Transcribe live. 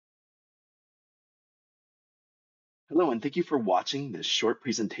Hello, and thank you for watching this short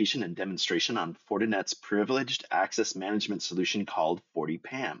presentation and demonstration on Fortinet's privileged access management solution called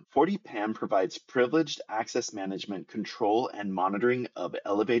FortiPAM. FortiPAM provides privileged access management, control, and monitoring of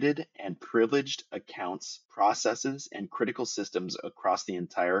elevated and privileged accounts, processes, and critical systems across the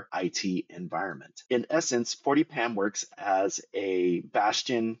entire IT environment. In essence, FortiPAM works as a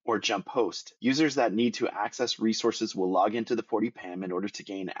bastion or jump host. Users that need to access resources will log into the FortiPAM in order to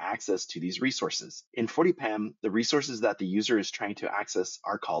gain access to these resources. In FortiPAM, the resources that the user is trying to access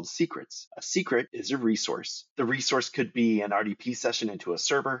are called secrets. A secret is a resource. The resource could be an RDP session into a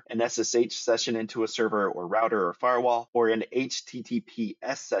server, an SSH session into a server or router or firewall, or an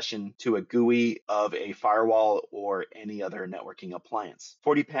HTTPS session to a GUI of a firewall or any other networking appliance.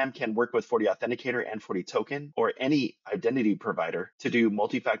 FortiPAM can work with FortiAuthenticator and FortiToken or any identity provider to do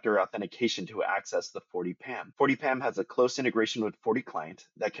multi-factor authentication to access the FortiPAM. FortiPAM has a close integration with FortiClient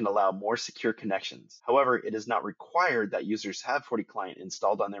that can allow more secure connections. However, it is not required that users have FortiClient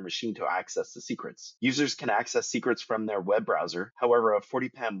installed on their machine to access the secrets. Users can access secrets from their web browser. However, a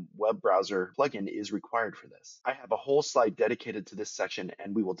FortiPAM web browser plugin is required for this. I have a whole slide dedicated to this section,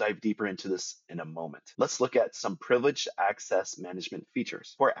 and we will dive deeper into this in a moment. Let's look at some privileged access management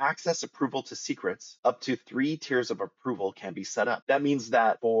features. For access approval to secrets, up to 3 tiers of approval can be set up. That means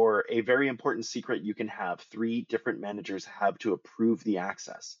that for a very important secret, you can have 3 different managers have to approve the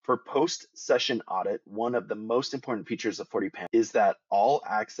access. For post-session audit, one of the most important features of FortiPAM is that all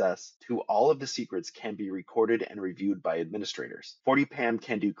access to all of the secrets can be recorded and reviewed by administrators. FortiPAM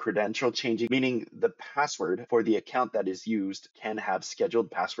can do credential changing, meaning the password for the account that is used can have scheduled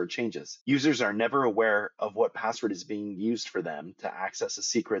password changes. Users are never aware of what password is being used for them to access a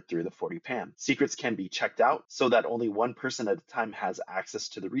secret through the FortiPAM. Secrets can be checked out so that only one person at a time has access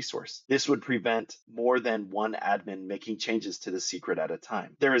to the resource. This would prevent more than one admin making changes to the secret at a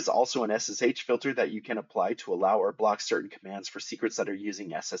time. There is also an SSH filter that you can apply to allow or block certain commands for secrets that are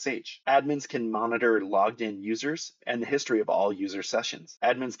using SSH. Admins can monitor logged in users and the history of all user sessions.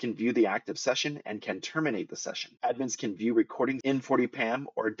 Admins can view the active session and can terminate the session. Admins can view recordings in FortiPAM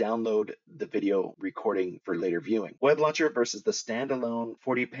or download the video recording for later viewing. Web Launcher versus the standalone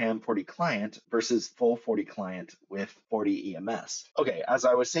FortiPAM FortiClient versus full FortiClient with FortiEMS. Okay, as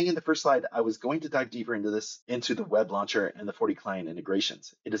I was saying in the first slide, I was going to dive deeper into the Web Launcher and the FortiClient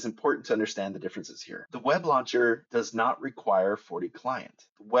integrations. It is important to understand the differences here. The Web Launcher does not require FortiClient.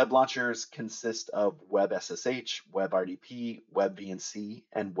 Web launchers consist of Web SSH, Web RDP, Web VNC,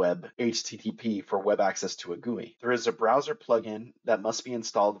 and Web HTTP for web access to a GUI. There is a browser plugin that must be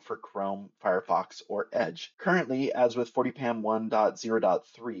installed for Chrome, Firefox, or Edge. Currently, as with FortiPAM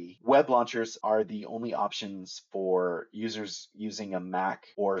 1.0.3, web launchers are the only options for users using a Mac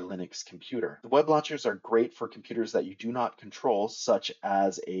or Linux computer. The web launchers are great for computers that you do not control, such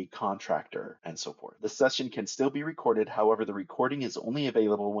as a contractor and so forth. The session can still be recorded, however, the recording is only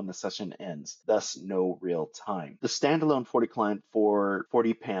available when the session ends, thus no real time. The standalone FortiClient for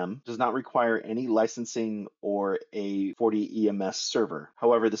FortiPAM does not require any licensing or a FortiEMS server.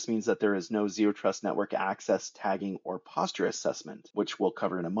 However, this means that there is no zero trust network access, tagging, or posture assessment, which we'll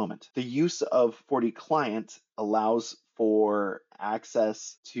cover in a moment. The use of FortiClient allows for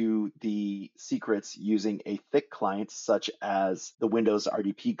access to the secrets using a thick client such as the Windows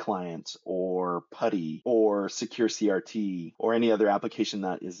RDP client or PuTTY or Secure CRT or any other application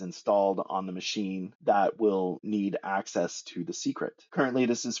that is installed on the machine that will need access to the secret. Currently,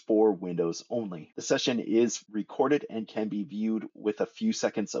 this is for Windows only. The session is recorded and can be viewed with a few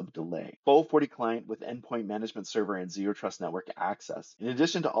seconds of delay. Full FortiClient with endpoint management server and zero trust network access. In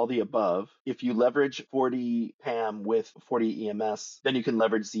addition to all the above, if you leverage FortiPAM with FortiEMS, then you can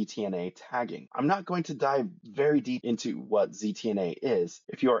leverage ZTNA tagging. I'm not going to dive very deep into what ZTNA is.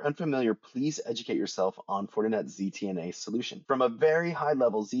 If you are unfamiliar, please educate yourself on Fortinet's ZTNA solution. From a very high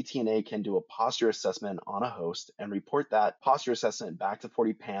level, ZTNA can do a posture assessment on a host and report that posture assessment back to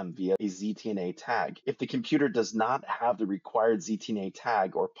FortiPAM via a ZTNA tag. If the computer does not have the required ZTNA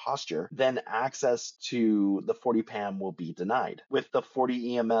tag or posture, then access to the FortiPAM will be denied. With the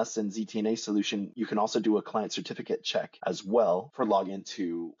FortiEMS and ZTNA solution, you can also do a client certificate check as well for login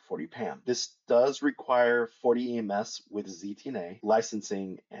to FortiPAM. This does require FortiEMS with ZTNA,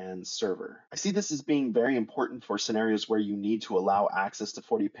 licensing, and server. I see this as being very important for scenarios where you need to allow access to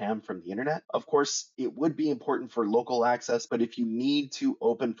FortiPAM from the internet. Of course, it would be important for local access, but if you need to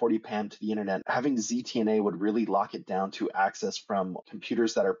open FortiPAM to the internet, having ZTNA would really lock it down to access from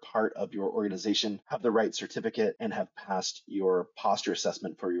computers that are part of your organization, have the right certificate, and have passed your posture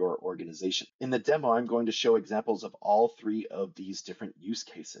assessment for your organization. In the demo, I'm going to show examples of all 3 of of these different use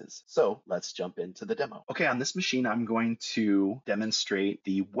cases. So let's jump into the demo. Okay, on this machine, I'm going to demonstrate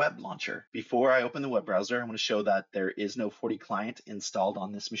the web launcher. Before I open the web browser, I want to show that there is no Forti client installed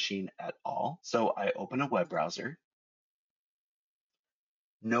on this machine at all. So I open a web browser.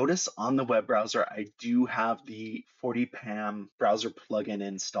 Notice on the web browser, I do have the FortiPAM browser plugin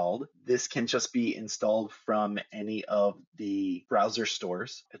installed. This can just be installed from any of the browser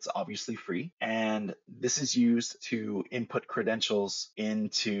stores. It's obviously free. And this is used to input credentials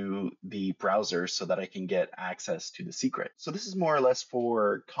into the browser so that I can get access to the secret. So this is more or less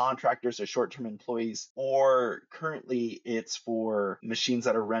for contractors or short-term employees, or currently it's for machines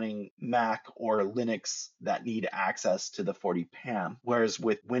that are running Mac or Linux that need access to the FortiPAM. Whereas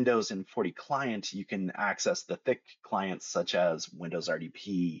with Windows and Forti client, you can access the thick clients such as Windows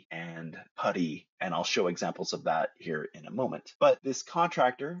RDP and PuTTY, and I'll show examples of that here in a moment. But this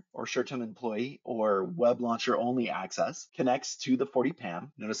contractor or short-term employee or web launcher only access connects to the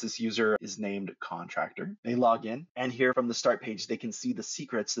FortiPAM. Notice this user is named contractor. They log in, and here from the start page, they can see the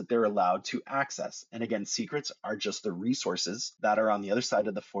secrets that they're allowed to access. And again, secrets are just the resources that are on the other side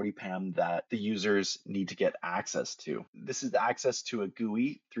of the FortiPAM that the users need to get access to. This is the access to a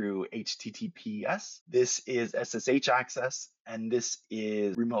GUI through HTTPS. This is SSH access, and this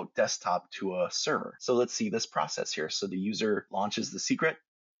is remote desktop to a server. So let's see this process here. So the user launches the secret.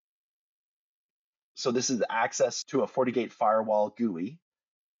 So this is access to a FortiGate firewall GUI,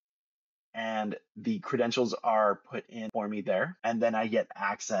 and the credentials are put in for me there, and then I get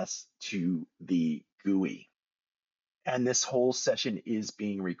access to the GUI. And this whole session is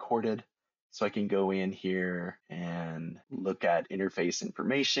being recorded. So I can go in here and look at interface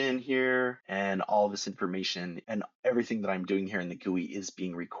information here, and all this information and everything that I'm doing here in the GUI is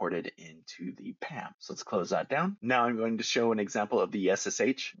being recorded into the PAM. So let's close that down. Now I'm going to show an example of the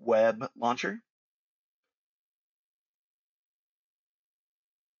SSH web launcher.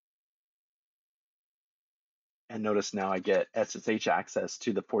 And notice now I get SSH access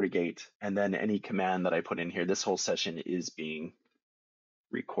to the FortiGate, and then any command that I put in here, this whole session is being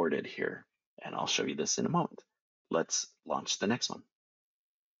recorded here. And I'll show you this in a moment. Let's launch the next one.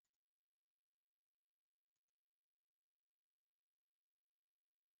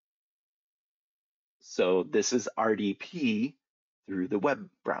 So this is RDP through the web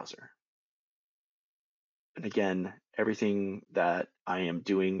browser. And again, everything that I am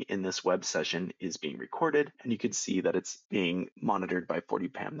doing in this web session is being recorded, and you can see that it's being monitored by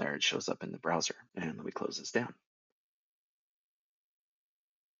FortiPAM there. It shows up in the browser. And let me close this down.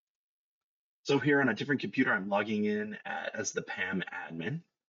 So here on a different computer, I'm logging in as the PAM admin.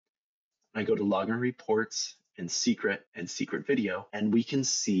 I go to login reports and secret video, and we can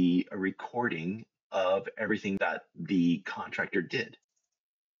see a recording of everything that the contractor did.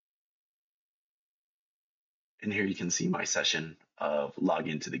 And here you can see my session of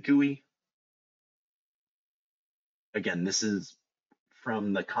login to the GUI. Again, this is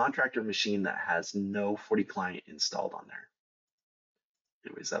from the contractor machine that has no Forti client installed on there.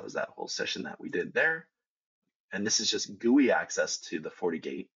 Anyways, that was that whole session that we did there. And this is just GUI access to the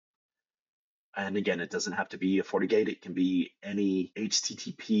FortiGate. And again, it doesn't have to be a FortiGate. It can be any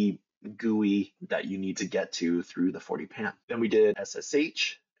HTTP GUI that you need to get to through the FortiPAM. Then we did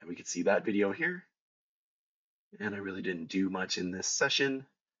SSH, and we could see that video here. And I really didn't do much in this session,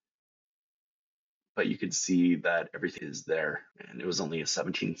 but you could see that everything is there. And it was only a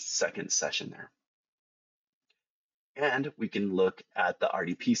 17-second session there. And we can look at the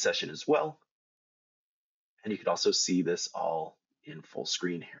RDP session as well. And you could also see this all in full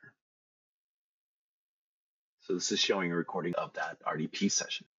screen here. So this is showing a recording of that RDP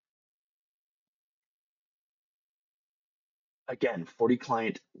session. Again,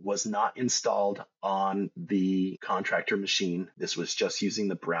 FortiClient was not installed on the contractor machine. This was just using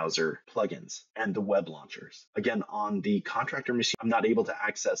the browser plugins and the web launchers. Again, on the contractor machine, I'm not able to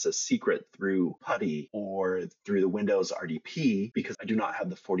access a secret through PuTTY or through the Windows RDP because I do not have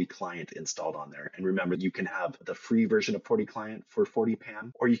the FortiClient installed on there. And remember, you can have the free version of FortiClient for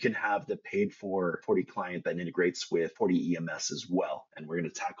FortiPAM, or you can have the paid for FortiClient that integrates with FortiEMS as well. And we're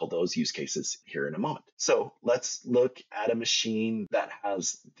going to tackle those use cases here in a moment. So let's look at a machine that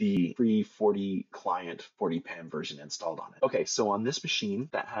has the free FortiClient FortiPAM version installed on it. Okay, so on this machine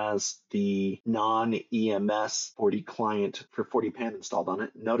that has the non-EMS FortiClient for FortiPAM installed on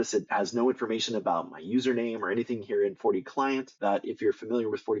it, notice it has no information about my username or anything here in FortiClient. That if you're familiar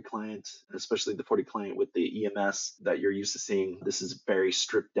with FortiClient, especially the FortiClient with the EMS that you're used to seeing, this is a very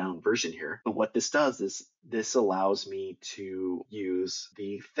stripped down version here. But what this does is this allows me to use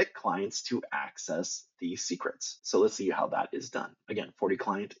the thick clients to access the secrets. So let's see how that is done. Again,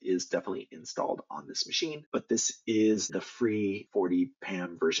 FortiClient is definitely installed on this machine, but this is the free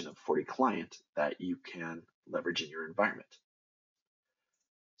FortiPAM version of FortiClient that you can leverage in your environment.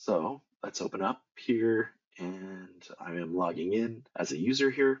 So let's open up here, and I am logging in as a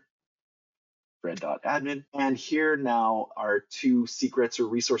user here. Fred.admin. And here now are two secrets or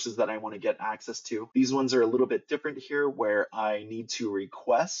resources that I want to get access to. These ones are a little bit different here where I need to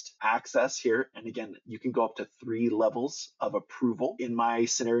request access here. And again, you can go up to 3 levels of approval. In my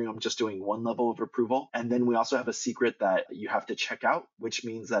scenario, I'm just doing 1 level of approval. And then we also have a secret that you have to check out, which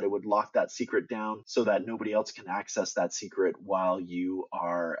means that it would lock that secret down so that nobody else can access that secret while you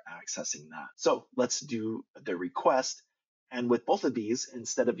are accessing that. So let's do the request. And with both of these,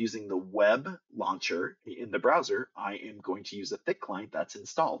 instead of using the web launcher in the browser, I am going to use a thick client that's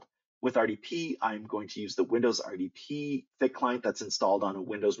installed. With RDP, I'm going to use the Windows RDP thick client that's installed on a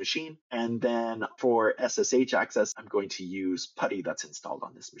Windows machine. And then for SSH access, I'm going to use PuTTY that's installed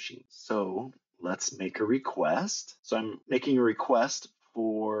on this machine. So let's make a request. So I'm making a request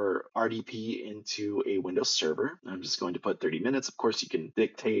for RDP into a Windows server. I'm just going to put 30 minutes. Of course, you can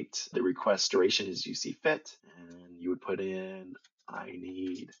dictate the request duration as you see fit. And you would put in, I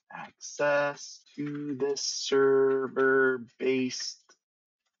need access to this server based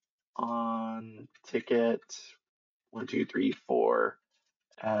on ticket 1, 2, 3, 4,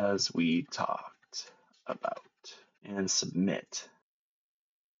 as we talked about, and submit.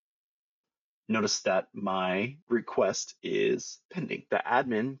 Notice that my request is pending. The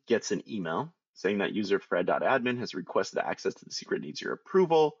admin gets an email saying that user Fred.admin has requested access to the secret, needs your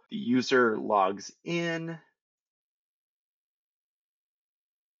approval. The user logs in,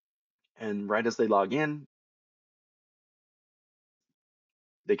 and right as they log in,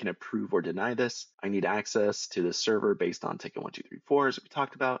 they can approve or deny this. I need access to the server based on ticket 1, 2, 3, 4, as we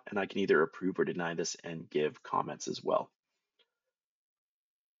talked about, and I can either approve or deny this and give comments as well.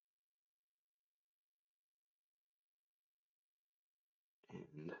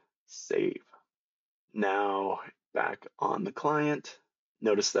 And save. Now back on the client,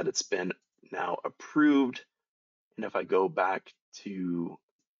 notice that it's been now approved. And if I go back to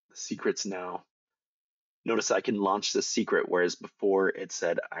the secrets now, notice I can launch the secret, whereas before it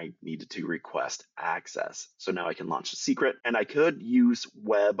said I needed to request access. So now I can launch the secret, and I could use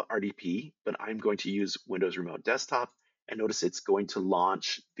web RDP, but I'm going to use Windows Remote Desktop. And notice it's going to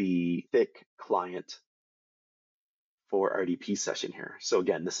launch the thick client for RDP session here. So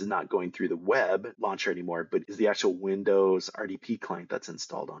again, this is not going through the web launcher anymore, but is the actual Windows RDP client that's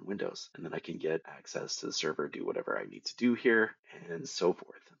installed on Windows. And then I can get access to the server, do whatever I need to do here, and so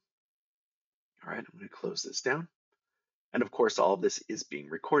forth. All right, I'm going to close this down. And of course, all of this is being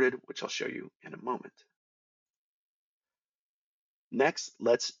recorded, which I'll show you in a moment. Next,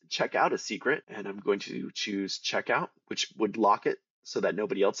 let's check out a secret, and I'm going to choose checkout, which would lock it so that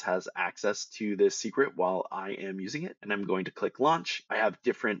nobody else has access to this secret while I am using it. And I'm going to click launch. I have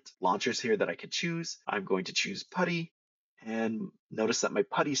different launchers here that I could choose. I'm going to choose PuTTY, and notice that my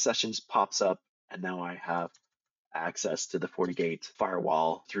PuTTY sessions pops up, and now I have access to the FortiGate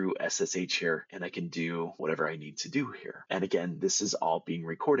firewall through SSH here, and I can do whatever I need to do here. And again, this is all being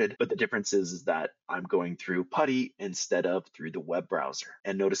recorded, but the difference is that I'm going through PuTTY instead of through the web browser.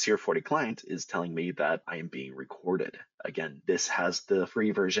 And notice here, FortiClient is telling me that I am being recorded. Again, this has the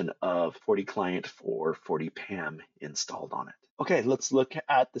free version of FortiClient for FortiPAM installed on it. Okay, let's look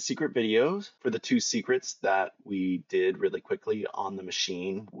at the secret videos for the 2 secrets that we did really quickly on the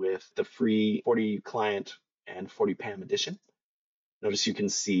machine with the free FortiClient and FortiPAM edition. Notice you can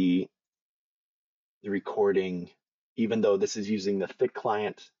see the recording, even though this is using the thick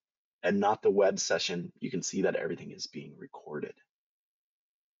client and not the web session, you can see that everything is being recorded.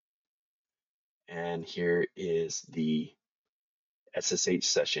 And here is the SSH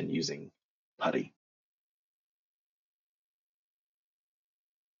session using PuTTY.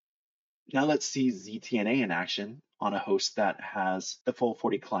 Now let's see ZTNA in action on a host that has the full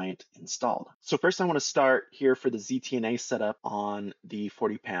FortiClient installed. So first I want to start here for the ZTNA setup on the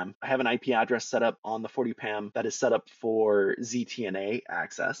FortiPAM. I have an IP address set up on the FortiPAM that is set up for ZTNA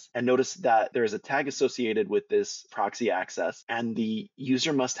access. And notice that there is a tag associated with this proxy access, and the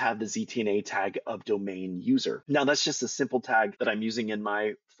user must have the ZTNA tag of domain user. Now that's just a simple tag that I'm using in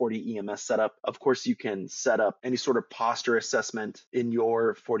my FortiEMS setup. Of course, you can set up any sort of posture assessment in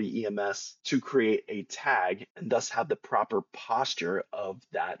your FortiEMS to create a tag and thus have the proper posture of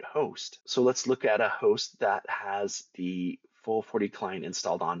that host. So let's look at a host that has the full Forti client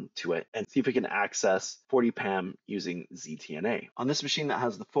installed onto it and see if we can access FortiPAM using ZTNA. On this machine that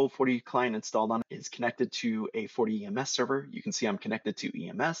has the full Forti client installed on it is connected to a Forti EMS server. You can see I'm connected to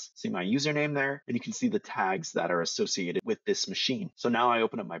EMS, see my username there, and you can see the tags that are associated with this machine. So now I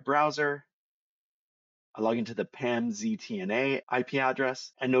open up my browser, I log into the PAM ZTNA IP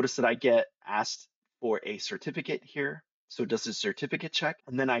address and notice that I get asked for a certificate here. So it does a certificate check,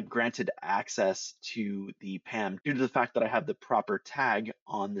 and then I granted access to the PAM due to the fact that I have the proper tag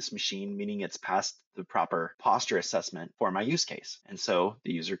on this machine, meaning it's passed the proper posture assessment for my use case. And so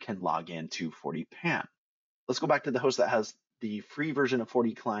the user can log in to FortiPAM. Let's go back to the host that has the free version of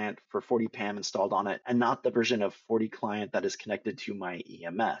Forti client for FortiPAM installed on it and not the version of Forti client that is connected to my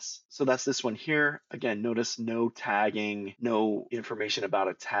EMS. So that's this one here. Again, notice no tagging, no information about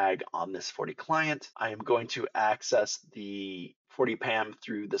a tag on this Forti client. I am going to access the FortiPAM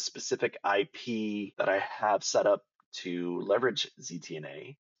through the specific IP that I have set up to leverage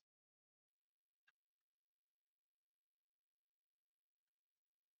ZTNA.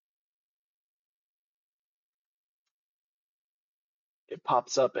 It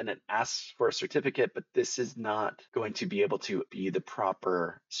pops up and it asks for a certificate, but this is not going to be able to be the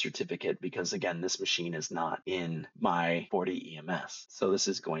proper certificate because, again, this machine is not in my Forti EMS. So this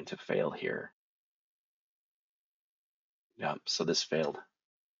is going to fail here. Yeah, so this failed.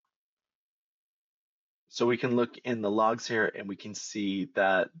 So we can look in the logs here and we can see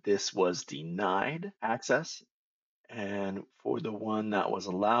that this was denied access. And for the one that was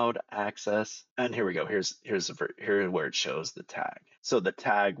allowed access, and here we go. Here's where it shows the tag. So the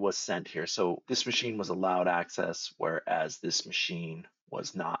tag was sent here. So this machine was allowed access, whereas this machine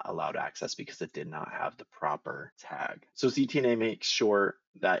was not allowed access because it did not have the proper tag. So ZTNA makes sure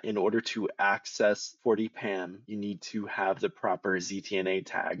that in order to access FortiPAM, you need to have the proper ZTNA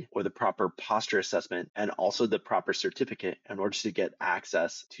tag or the proper posture assessment and also the proper certificate in order to get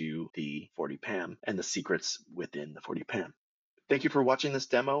access to the FortiPAM and the secrets within the FortiPAM. Thank you for watching this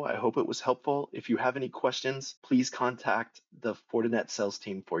demo. I hope it was helpful. If you have any questions, please contact the Fortinet sales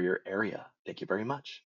team for your area. Thank you very much.